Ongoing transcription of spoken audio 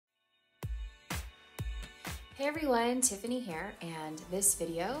Hey everyone, Tiffany here, and this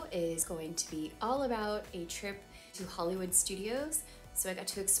video is going to be all about a trip to Hollywood Studios. So I got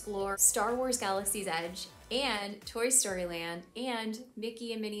to explore Star Wars Galaxy's Edge and Toy Story Land and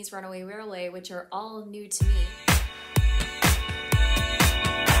Mickey and Minnie's Runaway Railway, which are all new to me.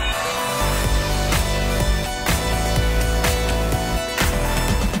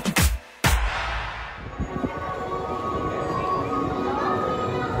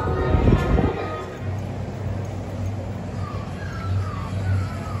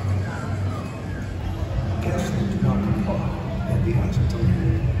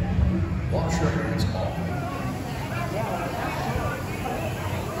 Wash your hands off.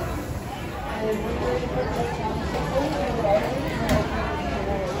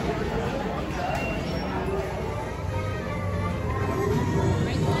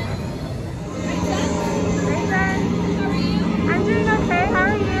 I'm doing okay. How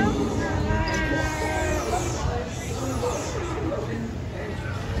are you?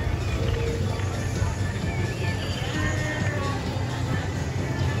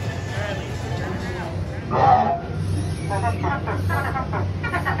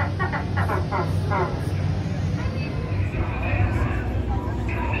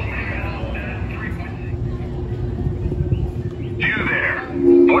 You there?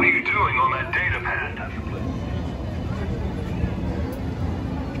 What are you doing on that data pad?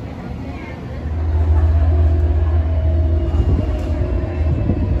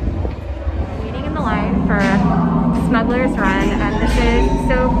 Waiting in the line for Smuggler's Run, and this is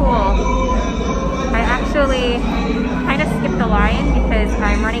so cool. I actually kind of skipped the line because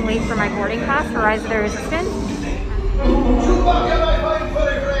I'm running late for my boarding pass for Rise of the Resistance. Chewbacca, my fine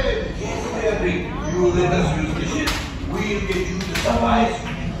furry friend! Henry, you let us use the ship. We'll get you the supplies.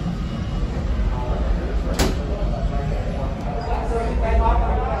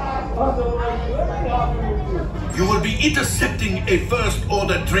 You will be intercepting a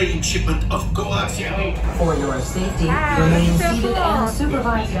first-order train shipment of coaxium. For your safety, Wow, remain so seated cool. and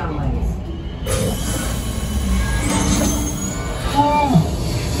supervise downlines.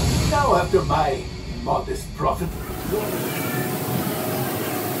 Now after my modest profit.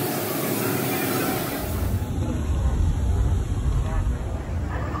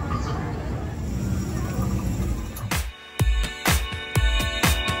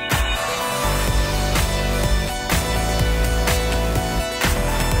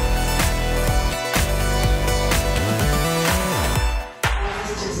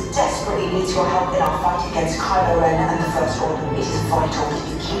 Desperately needs your help in our fight against Kylo Ren and the First Order. It is vital that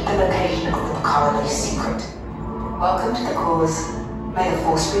you keep the location of the Picaro secret. Welcome to the cause. May the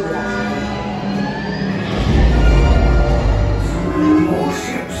Force be with us. More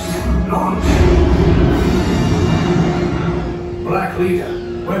ships launch. Black Leader,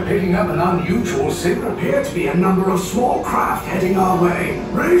 we're picking up an unusual signal. Appear to be a number of small craft heading our way.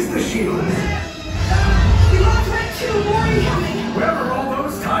 Raise the shields. We lost Red 2, more incoming! Where are all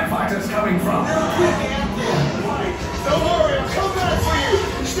those TIE fighters coming from? Don't worry, I'll come back for you!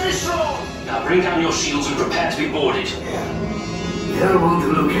 Stay strong! Now bring down your shields and prepare to be boarded. Tell them the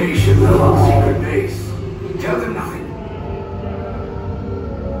location of our secret base. Tell them nothing.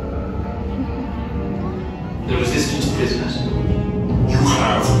 The Resistance prisoners. You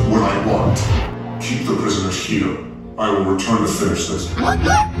have what I want. Keep the prisoners here. I will return to finish this.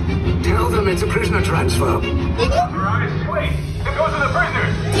 Tell them it's a prisoner transfer. Alright, wait! There goes the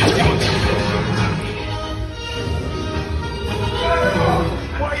prisoners!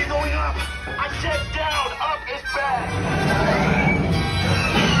 Why are you going up? I said down! Up is bad!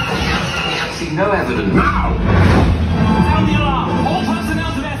 I see no evidence. Now! Sound the alarm! All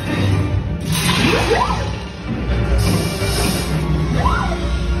personnel to their stations!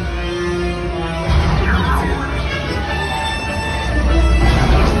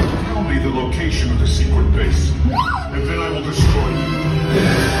 Tell me the location of the secret base, and then I will destroy you.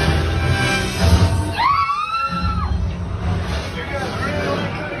 You guys really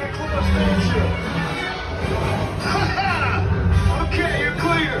cutting it close, don't you? Okay, you're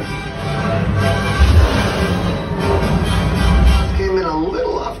clear! Came in a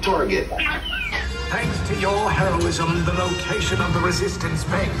little off target. Thanks to your heroism, the location of the Resistance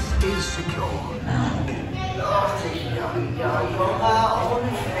base is secure.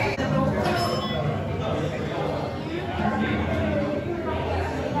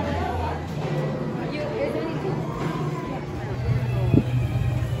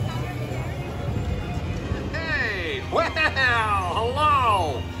 Hey, well,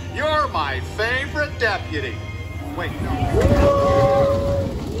 hello. You're my favorite deputy. Wait, no.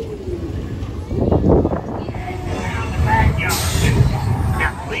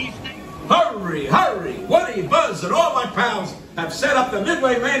 Hurry, hurry! What are you friends and all my pals have set up the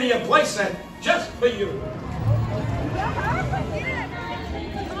Midway Mania playset just for you.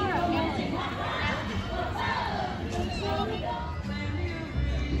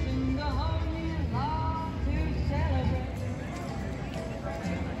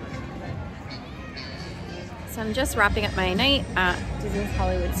 So I'm just wrapping up my night at Disney's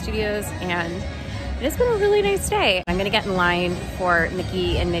Hollywood Studios, and it has been a really nice day. I'm gonna get in line for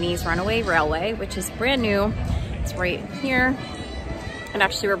Mickey and Minnie's Runaway Railway, which is brand new. It's right here. It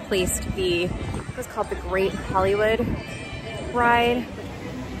actually replaced what's called the Great Hollywood ride.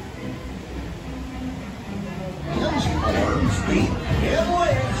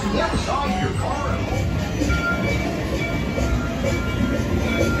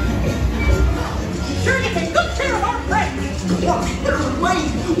 Sure, you take good care of our friends. Look, there's a way.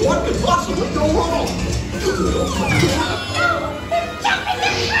 What could possibly go wrong? No! They're jumping the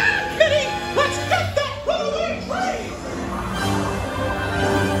ground! Minnie, let's get that runaway train!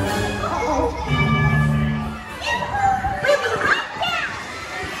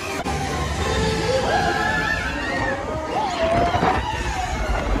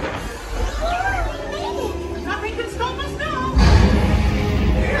 Nothing can stop us now!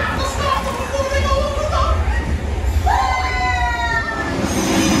 We have to stop them before they go over the...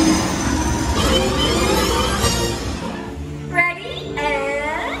 Ready?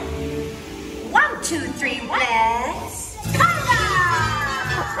 And 1, 2, 3, let's come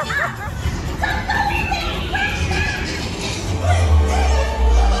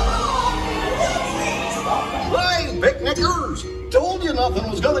Hey, picnickers! Told you nothing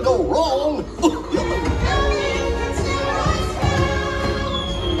was gonna go wrong.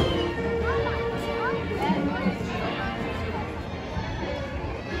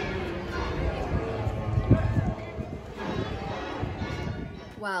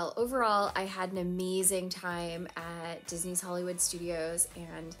 Well, overall, I had an amazing time at Disney's Hollywood Studios,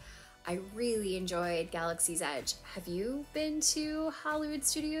 and I really enjoyed Galaxy's Edge. Have you been to Hollywood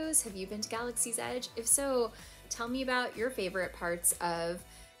Studios? Have you been to Galaxy's Edge? If so, tell me about your favorite parts of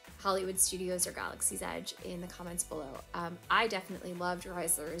Hollywood Studios or Galaxy's Edge in the comments below. I definitely loved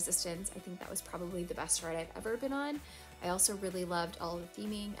Rise of the Resistance. I think that was probably the best ride I've ever been on. I also really loved all the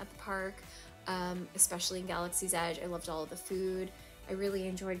theming at the park, especially in Galaxy's Edge. I loved all of the food. I really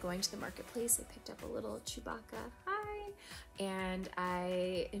enjoyed going to the marketplace. I picked up a little Chewbacca, hi! And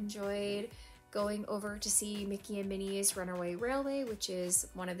I enjoyed going over to see Mickey and Minnie's Runaway Railway, which is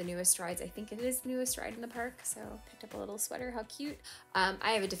one of the newest rides. I think it is the newest ride in the park, so picked up a little sweater, how cute.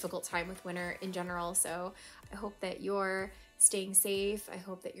 I have a difficult time with winter in general, so I hope that you're staying safe. I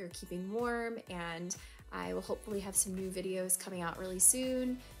hope that you're keeping warm, and I will hopefully have some new videos coming out really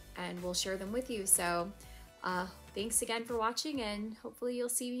soon, and we'll share them with you. So thanks again for watching, and hopefully you'll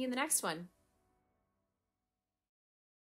see me in the next one.